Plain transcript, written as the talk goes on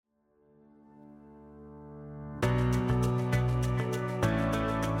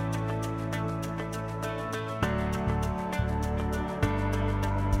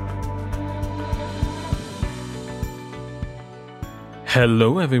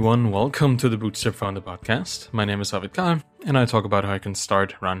Hello everyone, welcome to the Bootstrap Founder Podcast. My name is Arvid Kahl, and I talk about how I can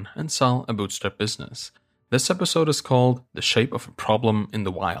start, run, and sell a bootstrap business. This episode is called The Shape of a Problem in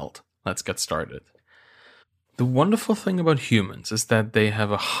the Wild. Let's get started. The wonderful thing about humans is that they have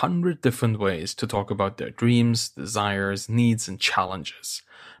 100 different ways to talk about their dreams, desires, needs, and challenges.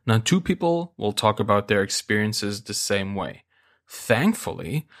 Now, two people will talk about their experiences the same way.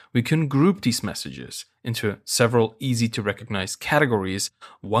 Thankfully, we can group these messages into several easy to recognize categories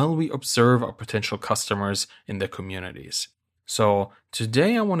while we observe our potential customers in their communities. So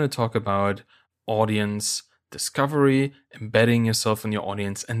today I want to talk about audience discovery, embedding yourself in your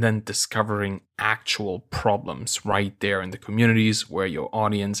audience, and then discovering actual problems right there in the communities where your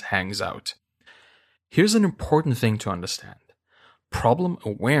audience hangs out. Here's an important thing to understand. Problem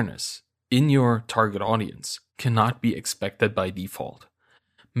awareness in your target audience cannot be expected by default.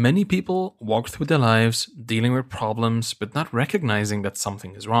 Many people walk through their lives dealing with problems but not recognizing that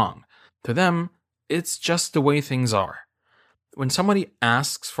something is wrong. To them, it's just the way things are. When somebody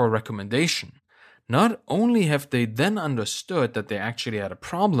asks for a recommendation, not only have they then understood that they actually had a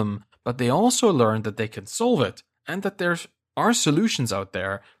problem, but they also learned that they can solve it and that there are solutions out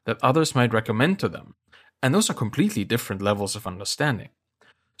there that others might recommend to them. And those are completely different levels of understanding.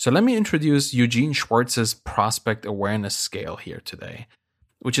 So let me introduce Eugene Schwartz's prospect awareness scale here today,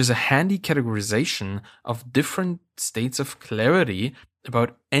 which is a handy categorization of different states of clarity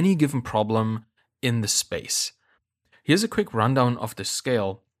about any given problem in the space. Here's a quick rundown of the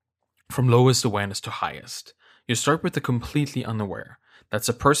scale from lowest awareness to highest. You start with the completely unaware. That's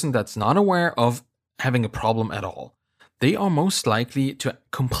a person that's not aware of having a problem at all. They are most likely to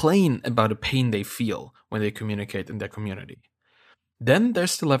complain about a pain they feel when they communicate in their community. Then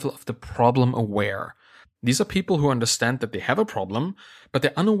there's the level of the problem aware. These are people who understand that they have a problem, but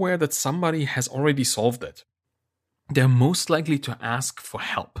they're unaware that somebody has already solved it. They're most likely to ask for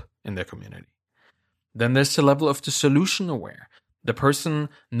help in their community. Then there's the level of the solution aware. The person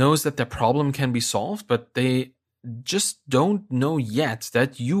knows that their problem can be solved, but they just don't know yet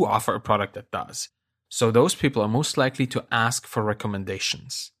that you offer a product that does. So those people are most likely to ask for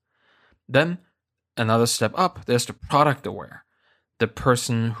recommendations. Then, another step up, there's the product aware. The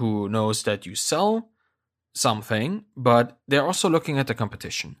person who knows that you sell something, but they're also looking at the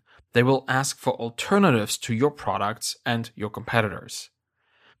competition. They will ask for alternatives to your products and your competitors.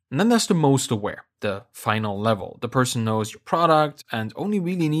 And then there's the most aware, the final level. The person knows your product and only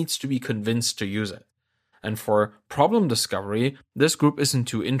really needs to be convinced to use it. And for problem discovery, this group isn't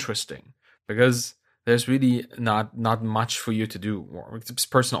too interesting because there's really not much for you to do. This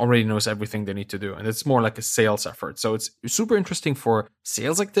person already knows everything they need to do, and it's more like a sales effort. So it's super interesting for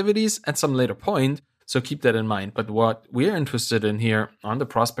sales activities at some later point, so keep that in mind. But what we're interested in here on the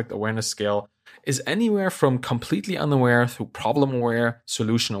prospect awareness scale is anywhere from completely unaware through problem aware,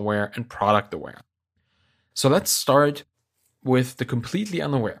 solution aware, and product aware. So let's start with the completely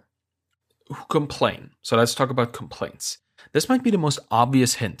unaware who complain. So let's talk about complaints. This might be the most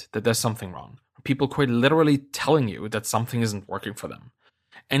obvious hint that there's something wrong. People quite literally telling you that something isn't working for them.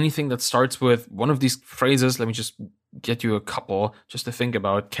 Anything that starts with one of these phrases, let me just get you a couple just to think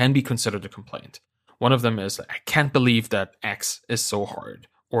about, can be considered a complaint. One of them is, I can't believe that X is so hard.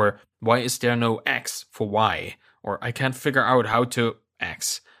 Or, why is there no X for Y? Or, I can't figure out how to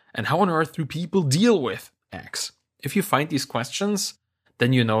X. And how on earth do people deal with X? If you find these questions,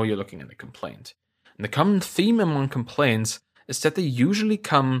 then you know you're looking at a complaint. And the common theme among complaints is that they usually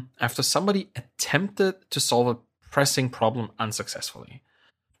come after somebody attempted to solve a pressing problem unsuccessfully.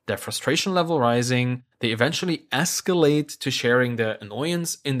 Their frustration level rising, they eventually escalate to sharing their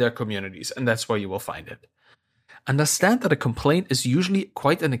annoyance in their communities, and that's where you will find it. Understand that a complaint is usually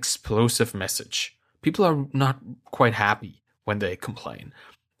quite an explosive message. People are not quite happy when they complain.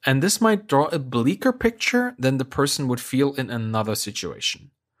 And this might draw a bleaker picture than the person would feel in another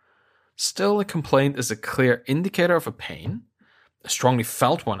situation. Still, a complaint is a clear indicator of a pain, a strongly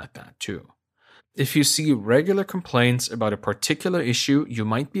felt one at that too. If you see regular complaints about a particular issue, you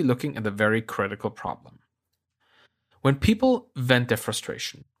might be looking at a very critical problem. When people vent their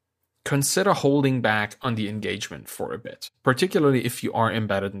frustration, consider holding back on the engagement for a bit, particularly if you are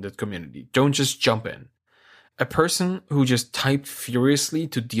embedded in that community. Don't just jump in. A person who just typed furiously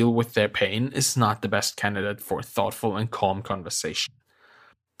to deal with their pain is not the best candidate for thoughtful and calm conversation.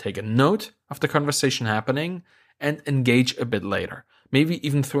 Take a note of the conversation happening and engage a bit later, maybe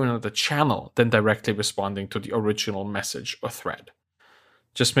even through another channel than directly responding to the original message or thread.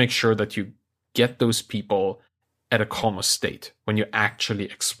 Just make sure that you get those people at a calmer state when you actually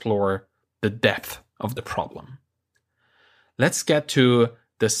explore the depth of the problem. Let's get to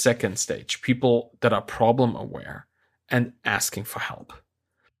the second stage, people that are problem aware and asking for help.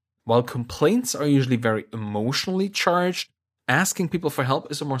 While complaints are usually very emotionally charged, asking people for help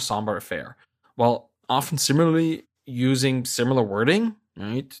is a more somber affair. While often similarly using similar wording,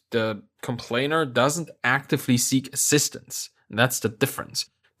 right, the complainer doesn't actively seek assistance. And that's the difference.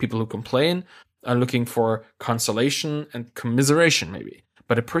 People who complain are looking for consolation and commiseration, maybe.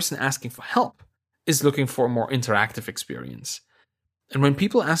 But a person asking for help is looking for a more interactive experience. And when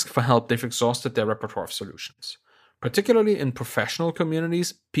people ask for help, they've exhausted their repertoire of solutions. Particularly in professional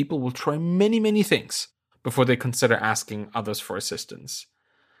communities, people will try many, many things before they consider asking others for assistance.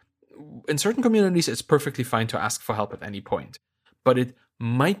 In certain communities, it's perfectly fine to ask for help at any point, but it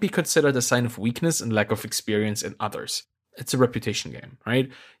might be considered a sign of weakness and lack of experience in others. It's a reputation game, right?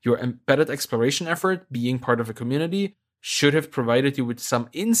 Your embedded exploration effort, being part of a community, should have provided you with some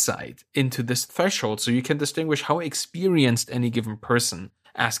insight into this threshold so you can distinguish how experienced any given person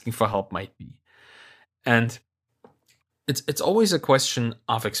asking for help might be. And it's always a question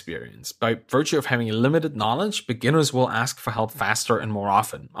of experience. By virtue of having limited knowledge, beginners will ask for help faster and more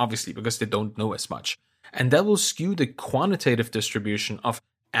often, obviously, because they don't know as much. And that will skew the quantitative distribution of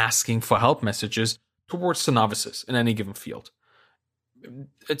asking for help messages towards the novices in any given field.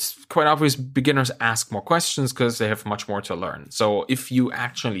 It's quite obvious beginners ask more questions because they have much more to learn. So if you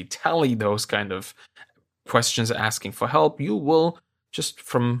actually tally those kind of questions asking for help, you will, just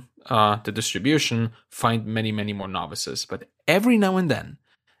from the distribution, find many, many more novices. But every now and then,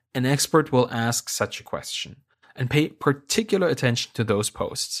 an expert will ask such a question and pay particular attention to those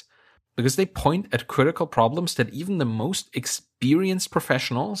posts because they point at critical problems that even the most experienced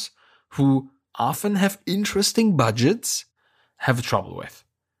professionals, who often have interesting budgets, have trouble with.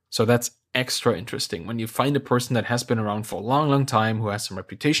 So that's extra interesting when you find a person that has been around for a long, long time, who has some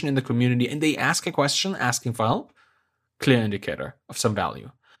reputation in the community, and they ask a question asking for help. Clear indicator of some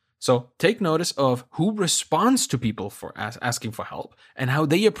value. So take notice of who responds to people for asking for help and how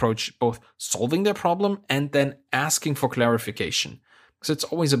they approach both solving their problem and then asking for clarification. Because it's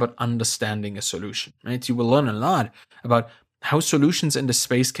always about understanding a solution, right? You will learn a lot about how solutions in the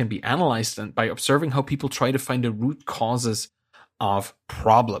space can be analyzed and by observing how people try to find the root causes of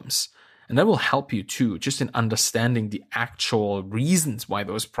problems. And that will help you too, just in understanding the actual reasons why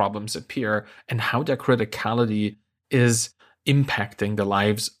those problems appear and how their criticality is impacting the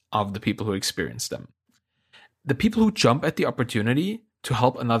lives of the people who experience them. The people who jump at the opportunity to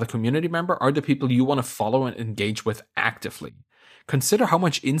help another community member are the people you want to follow and engage with actively. Consider how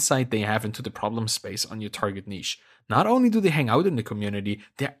much insight they have into the problem space on your target niche. Not only do they hang out in the community,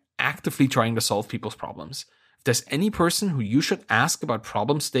 they're actively trying to solve people's problems. If there's any person who you should ask about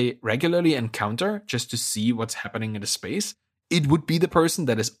problems they regularly encounter just to see what's happening in the space, it would be the person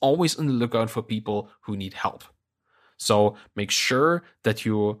that is always on the lookout for people who need help. So make sure that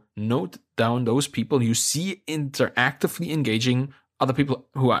you note down those people you see interactively engaging other people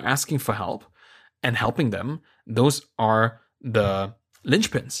who are asking for help and helping them. Those are the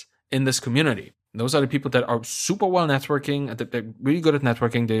linchpins in this community. Those are the people that are super well networking, that they're really good at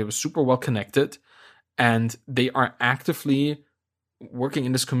networking, they're super well connected, and they are actively working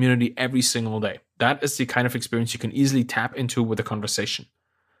in this community every single day. That is the kind of experience you can easily tap into with a conversation.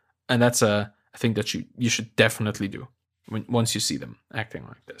 And that's a thing that you should definitely do once you see them acting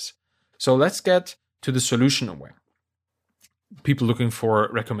like this. So let's get to the solution aware. People looking for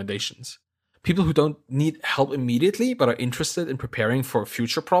recommendations. People who don't need help immediately but are interested in preparing for a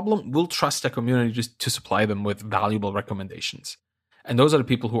future problem will trust their community to supply them with valuable recommendations. And those are the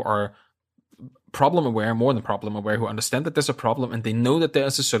people who are problem aware, more than problem aware, who understand that there's a problem and they know that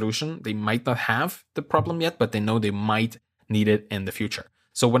there's a solution. They might not have the problem yet, but they know they might need it in the future.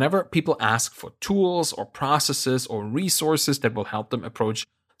 So whenever people ask for tools or processes or resources that will help them approach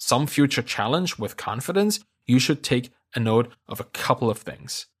some future challenge with confidence, you should take a note of a couple of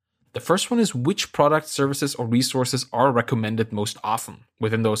things. The first one is which products, services, or resources are recommended most often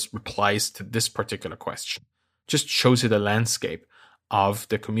within those replies to this particular question. Just shows you the landscape of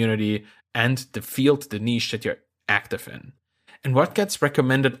the community and the field, the niche that you're active in. And what gets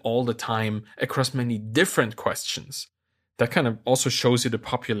recommended all the time across many different questions. That kind of also shows you the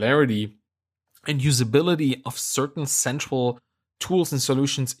popularity and usability of certain central tools and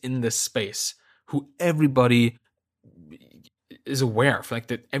solutions in this space, who everybody is aware of, like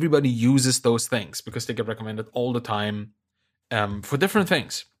that everybody uses those things because they get recommended all the time for different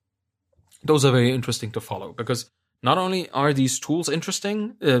things. Those are very interesting to follow because not only are these tools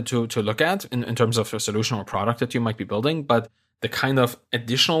interesting to look at in terms of a solution or product that you might be building, but the kind of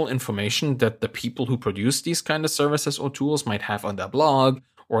additional information that the people who produce these kind of services or tools might have on their blog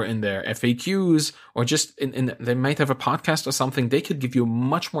or in their FAQs, or just they might have a podcast or something, they could give you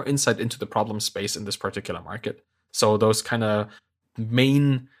much more insight into the problem space in this particular market. So those kind of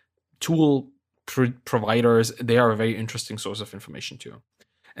main tool providers, they are a very interesting source of information too.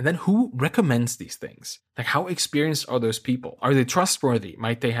 And then who recommends these things? Like, how experienced are those people? Are they trustworthy?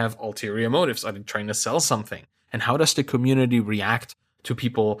 Might they have ulterior motives? Are they trying to sell something? And how does the community react to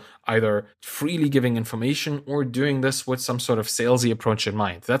people either freely giving information or doing this with some sort of salesy approach in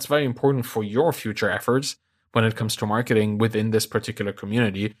mind? That's very important for your future efforts when it comes to marketing within this particular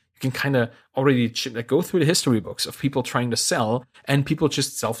community. You can kind of already go through the history books of people trying to sell and people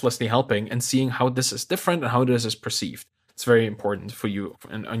just selflessly helping and seeing how this is different and how this is perceived. It's very important for you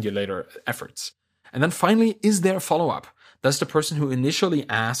and on your later efforts. And then finally, is there a follow-up? Does the person who initially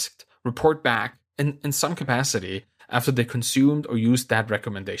asked report back in some capacity after they consumed or used that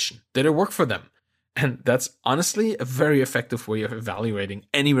recommendation? Did it work for them? And that's honestly a very effective way of evaluating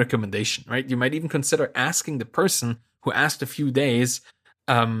any recommendation, right? You might even consider asking the person who asked a few days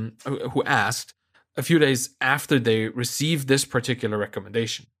after they received this particular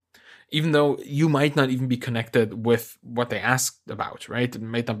recommendation. Even though you might not even be connected with what they asked about, right? It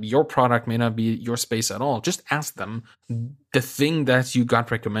might not be your product, may not be your space at all. Just ask them the thing that you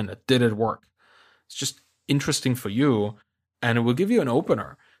got recommended. Did it work? It's just interesting for you, and it will give you an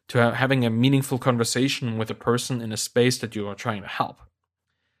opener to having a meaningful conversation with a person in a space that you are trying to help.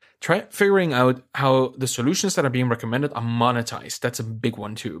 Try figuring out how the solutions that are being recommended are monetized. That's a big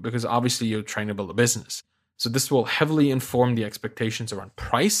one too, because obviously you're trying to build a business. So this will heavily inform the expectations around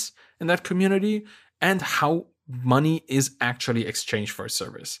price in that community and how money is actually exchanged for a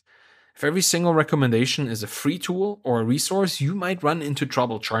service. If every single recommendation is a free tool or a resource, you might run into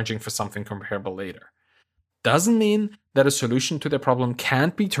trouble charging for something comparable later. Doesn't mean that a solution to their problem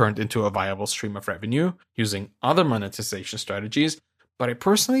can't be turned into a viable stream of revenue using other monetization strategies, but I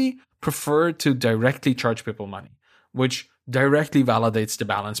personally prefer to directly charge people money, which directly validates the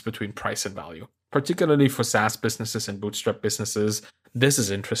balance between price and value. Particularly for SaaS businesses and bootstrap businesses, this is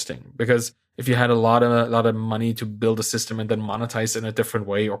interesting because if you had a lot of money to build a system and then monetize in a different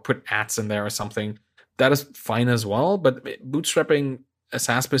way or put ads in there or something, that is fine as well. But bootstrapping a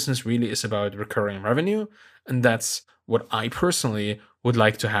SaaS business really is about recurring revenue, and that's what I personally would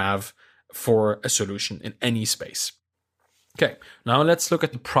like to have for a solution in any space. Okay, now let's look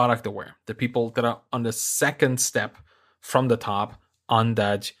at the product aware, the people that are on the second step from the top on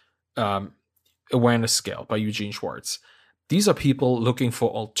that awareness scale by Eugene Schwartz. These are people looking for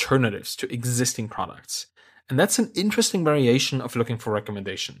alternatives to existing products. And that's an interesting variation of looking for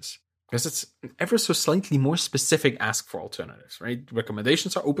recommendations because it's an ever so slightly more specific ask for alternatives, right?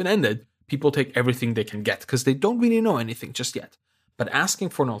 Recommendations are open-ended. People take everything they can get because they don't really know anything just yet. But asking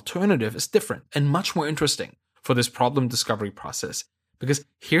for an alternative is different and much more interesting for this problem discovery process because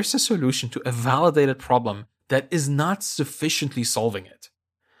here's a solution to a validated problem that is not sufficiently solving it.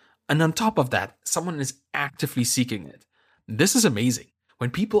 And on top of that, someone is actively seeking it. This is amazing. When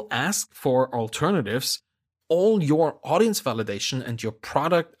people ask for alternatives, all your audience validation and your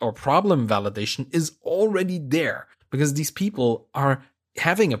product or problem validation is already there because these people are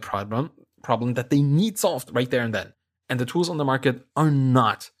having a problem that they need solved right there and then. And the tools on the market are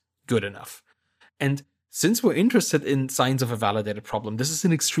not good enough. And since we're interested in signs of a validated problem, this is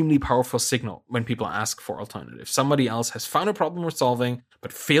an extremely powerful signal when people ask for alternatives. Somebody else has found a problem we're solving,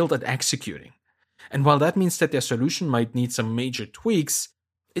 but failed at executing. And while that means that their solution might need some major tweaks,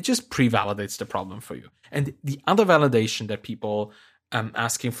 it just pre-validates the problem for you. And the other validation that people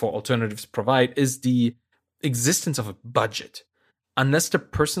asking for alternatives provide is the existence of a budget. Unless the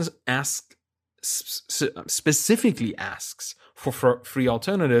person specifically asks for free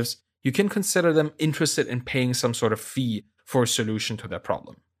alternatives, you can consider them interested in paying some sort of fee for a solution to their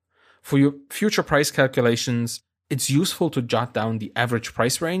problem. For your future price calculations, it's useful to jot down the average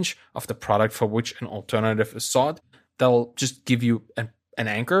price range of the product for which an alternative is sought. That'll just give you an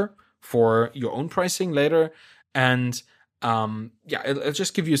anchor for your own pricing later. And it'll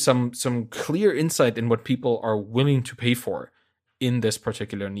just give you some clear insight in what people are willing to pay for in this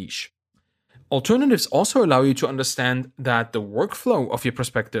particular niche. Alternatives also allow you to understand that the workflow of your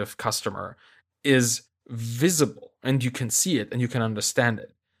prospective customer is visible and you can see it and you can understand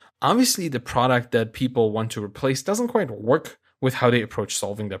it. Obviously, the product that people want to replace doesn't quite work with how they approach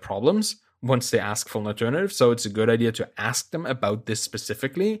solving their problems once they ask for an alternative. So it's a good idea to ask them about this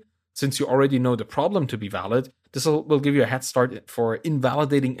specifically. Since you already know the problem to be valid, this will give you a head start for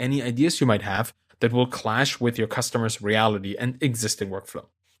invalidating any ideas you might have that will clash with your customer's reality and existing workflow.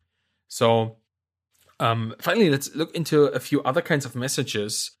 So finally, let's look into a few other kinds of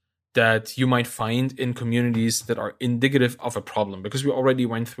messages that you might find in communities that are indicative of a problem, because we already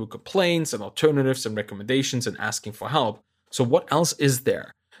went through complaints and alternatives and recommendations and asking for help. So what else is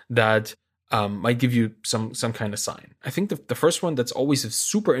there that might give you some kind of sign. I think the first one that's always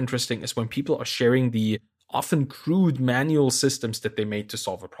super interesting is when people are sharing the often crude manual systems that they made to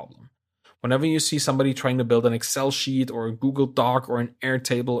solve a problem. Whenever you see somebody trying to build an Excel sheet or a Google Doc or an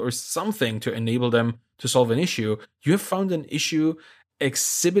Airtable or something to enable them to solve an issue, you have found an issue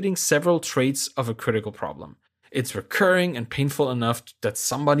exhibiting several traits of a critical problem. It's recurring and painful enough that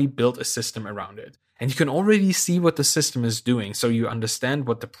somebody built a system around it. And you can already see what the system is doing, so you understand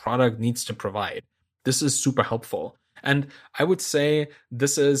what the product needs to provide. This is super helpful. And I would say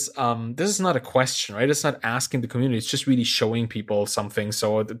this is not a question, right? It's not asking the community. It's just really showing people something.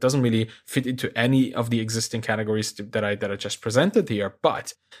 So it doesn't really fit into any of the existing categories that I just presented here.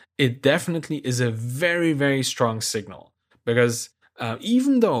 But it definitely is a very, very strong signal, because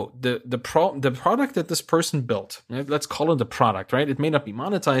even though the product that this person built, right, let's call it a product, right? It may not be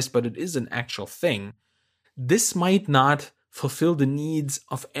monetized, but it is an actual thing. This might not fulfill the needs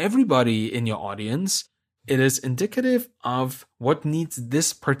of everybody in your audience. It is indicative of what needs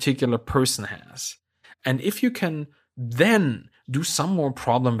this particular person has. And if you can then do some more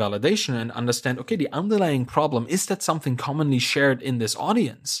problem validation and understand, okay, the underlying problem, is that something commonly shared in this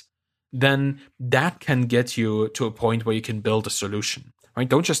audience? Then that can get you to a point where you can build a solution, right?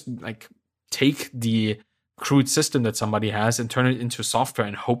 Don't just like take the crude system that somebody has and turn it into software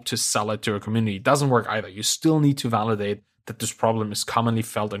and hope to sell it to a community. It doesn't work either. You still need to validate that this problem is commonly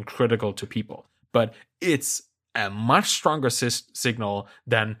felt and critical to people. But it's a much stronger signal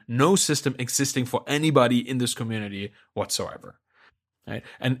than no system existing for anybody in this community whatsoever. Right?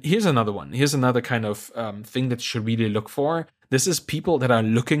 And here's another one. Here's another kind of thing that you should really look for. This is people that are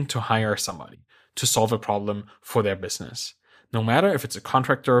looking to hire somebody to solve a problem for their business. No matter if it's a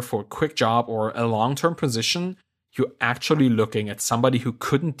contractor for a quick job or a long-term position, you're actually looking at somebody who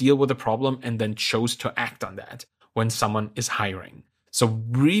couldn't deal with a problem and then chose to act on that when someone is hiring. So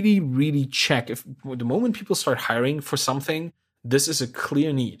really, really check if the moment people start hiring for something, this is a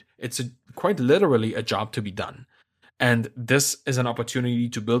clear need. It's quite literally a job to be done. And this is an opportunity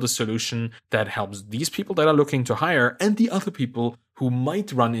to build a solution that helps these people that are looking to hire and the other people who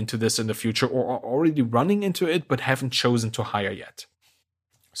might run into this in the future or are already running into it but haven't chosen to hire yet.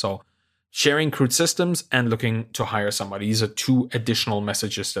 So sharing crude systems and looking to hire somebody. These are two additional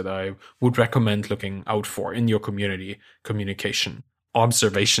messages that I would recommend looking out for in your community communication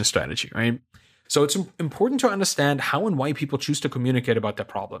observation strategy, right? So it's important to understand how and why people choose to communicate about their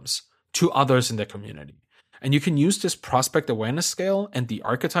problems to others in their community. And you can use this prospect awareness scale and the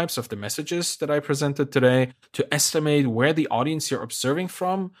archetypes of the messages that I presented today to estimate where the audience you're observing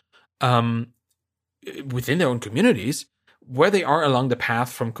from within their own communities, where they are along the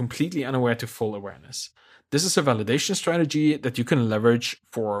path from completely unaware to full awareness. This is a validation strategy that you can leverage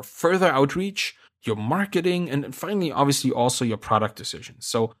for further outreach, your marketing, and finally, obviously, also your product decisions.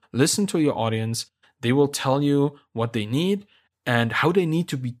 So listen to your audience. They will tell you what they need and how they need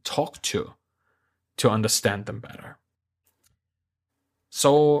to be talked to understand them better.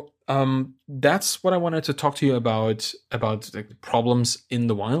 So that's what I wanted to talk to you about the problems in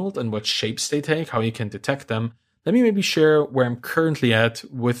the wild and what shapes they take, how you can detect them. Let me maybe share where I'm currently at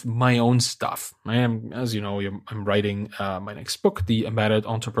with my own stuff. As you know, I'm writing my next book, The Embedded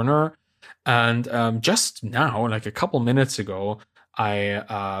Entrepreneur. And just now, like a couple minutes ago, I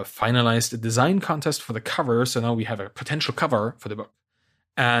finalized a design contest for the cover. So now we have a potential cover for the book.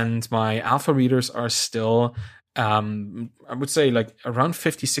 And my alpha readers are still, I would say, like around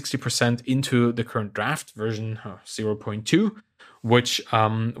 50-60% into the current draft version 0.2, which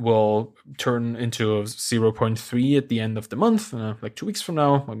will turn into 0.3 at the end of the month, like 2 weeks from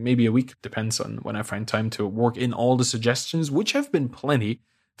now, or maybe a week, depends on when I find time to work in all the suggestions, which have been plenty.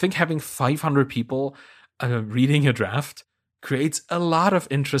 I think having 500 people reading a draft creates a lot of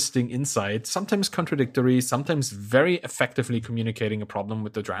interesting insight, sometimes contradictory, sometimes very effectively communicating a problem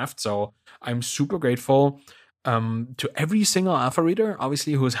with the draft. So I'm super grateful to every single alpha reader,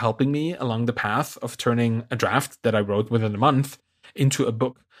 obviously, who is helping me along the path of turning a draft that I wrote within a month into a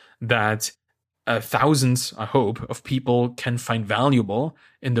book that thousands, I hope, of people can find valuable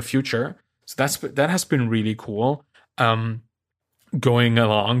in the future. So that has been really cool. Going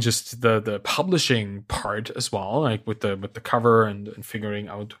along just the publishing part as well, like with the cover and figuring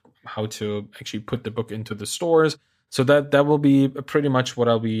out how to actually put the book into the stores. So that will be pretty much what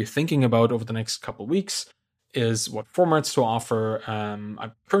I'll be thinking about over the next couple of weeks, is what formats to offer. I'm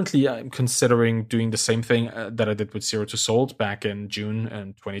currently considering doing the same thing that I did with Zero to Sold back in June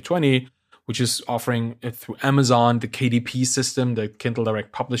 2020, which is offering it through Amazon, the KDP system, the Kindle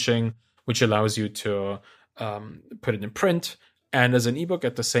Direct Publishing, which allows you to put it in print and as an ebook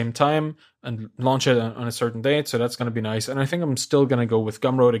at the same time and launch it on a certain date. So that's going to be nice. And I think I'm still going to go with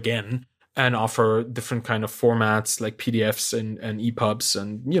Gumroad again and offer different kind of formats like PDFs and EPUBs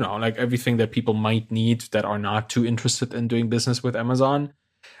and, like everything that people might need that are not too interested in doing business with Amazon.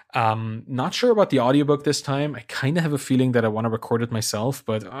 Not sure about the audiobook this time. I kind of have a feeling that I want to record it myself,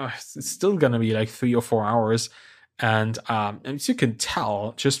 but it's still going to be like 3 or 4 hours. And as you can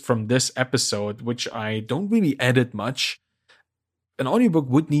tell just from this episode, which I don't really edit much, an audiobook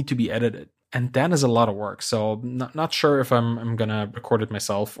would need to be edited. And that is a lot of work. So not sure if I'm going to record it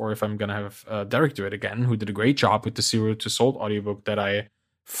myself or if I'm going to have Derek do it again, who did a great job with the Zero to Sold audiobook that I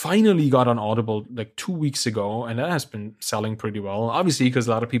finally got on Audible like 2 weeks ago. And that has been selling pretty well, obviously, because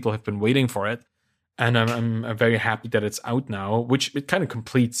a lot of people have been waiting for it. And I'm very happy that it's out now, which it kind of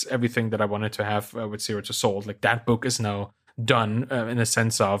completes everything that I wanted to have with Zero to Sold. Like that book is now done in a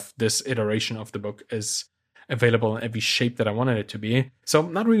sense of this iteration of the book is available in every shape that I wanted it to be. So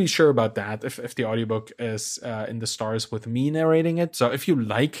I'm not really sure about that, if the audiobook is in the stars with me narrating it. So if you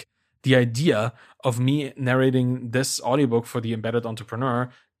like the idea of me narrating this audiobook for the Embedded Entrepreneur,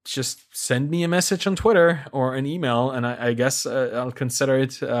 just send me a message on Twitter or an email, and I guess I'll consider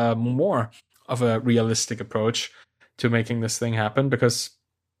it more of a realistic approach to making this thing happen, because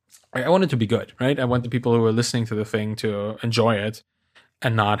I want it to be good, right? I want the people who are listening to the thing to enjoy it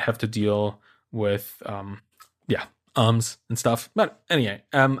and not have to deal with and stuff. But anyway,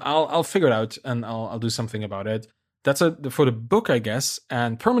 I'll figure it out and I'll do something about it. That's for the book, I guess.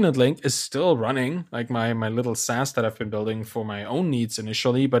 And Permanent Link is still running, like my little SaaS that I've been building for my own needs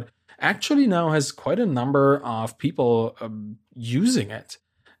initially, but actually now has quite a number of people using it.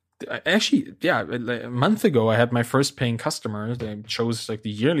 Actually, a month ago, I had my first paying customer. They chose like the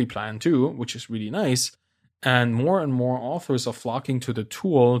yearly plan too, which is really nice. And more authors are flocking to the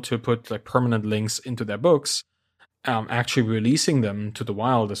tool to put like permanent links into their books, actually releasing them to the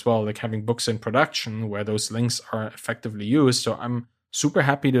wild as well, like having books in production where those links are effectively used. So I'm super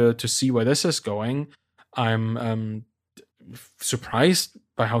happy to see where this is going. I'm surprised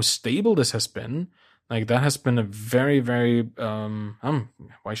by how stable this has been. Like that has been a very, very,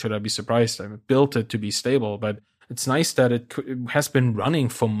 why should I be surprised? I built it to be stable, but it's nice that it has been running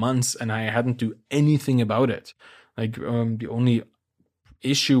for months and I hadn't do anything about it. Like the only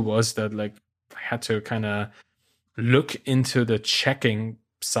issue was that like I had to kind of look into the checking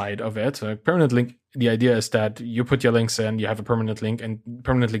side of it. Permanent link, the idea is that you put your links in, you have a permanent link, and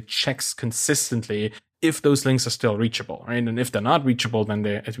permanent link checks consistently if those links are still reachable, right? And if they're not reachable, then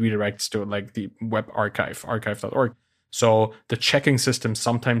it redirects to like the web archive, archive.org. So the checking system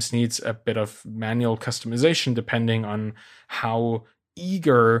sometimes needs a bit of manual customization depending on how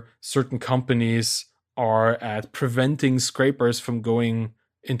eager certain companies are at preventing scrapers from going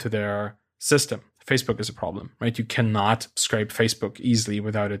into their system. Facebook is a problem, right? You cannot scrape Facebook easily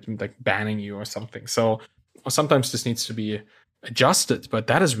without it like banning you or something. So sometimes this needs to be adjusted, but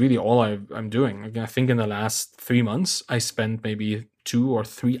that is really all I'm doing. Again, I think in the last 3 months, I spent maybe 2 or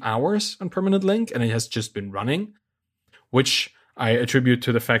 3 hours on Permanent Link, and it has just been running, which I attribute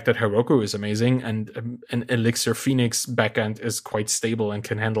to the fact that Heroku is amazing and an Elixir Phoenix backend is quite stable and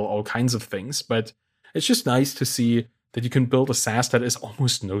can handle all kinds of things. But it's just nice to see that you can build a SaaS that is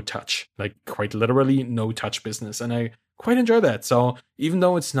almost no touch, like quite literally no touch business. And I quite enjoy that. So even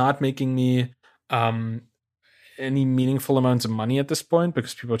though it's not making me any meaningful amounts of money at this point,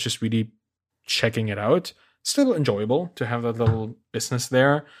 because people are just really checking it out, still enjoyable to have that little business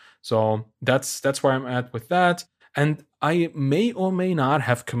there. So that's where I'm at with that. And I may or may not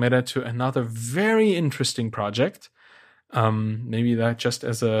have committed to another very interesting project. Maybe that just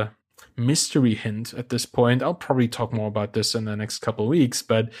as a mystery hint at this point. I'll probably talk more about this in the next couple of weeks,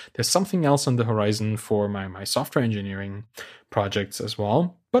 but there's something else on the horizon for my software engineering projects as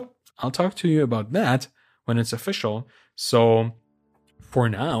well. But I'll talk to you about that when it's official. So for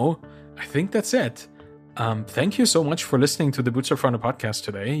now, I think that's it. Thank you so much for listening to the Bootstrap Founder podcast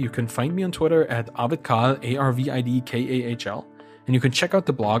today. You can find me on Twitter at arvidkahl, ARVIDKAHL, and you can check out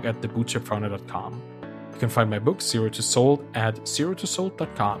the blog at thebootstrapfounder.com. You can find my book, Zero to Sold, at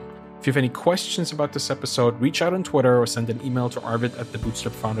zerotosold.com. If you have any questions about this episode, reach out on Twitter or send an email to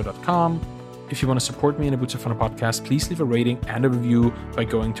arvid@thebootstrapfounder.com. If you want to support me in the Bootstrap Founder podcast, please leave a rating and a review by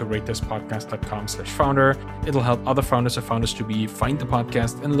going to ratethispodcast.com/founder. It'll help other founders or founders-to-be find the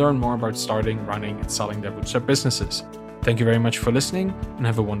podcast and learn more about starting, running, and selling their Bootstrap businesses. Thank you very much for listening and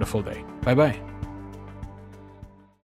have a wonderful day. Bye-bye.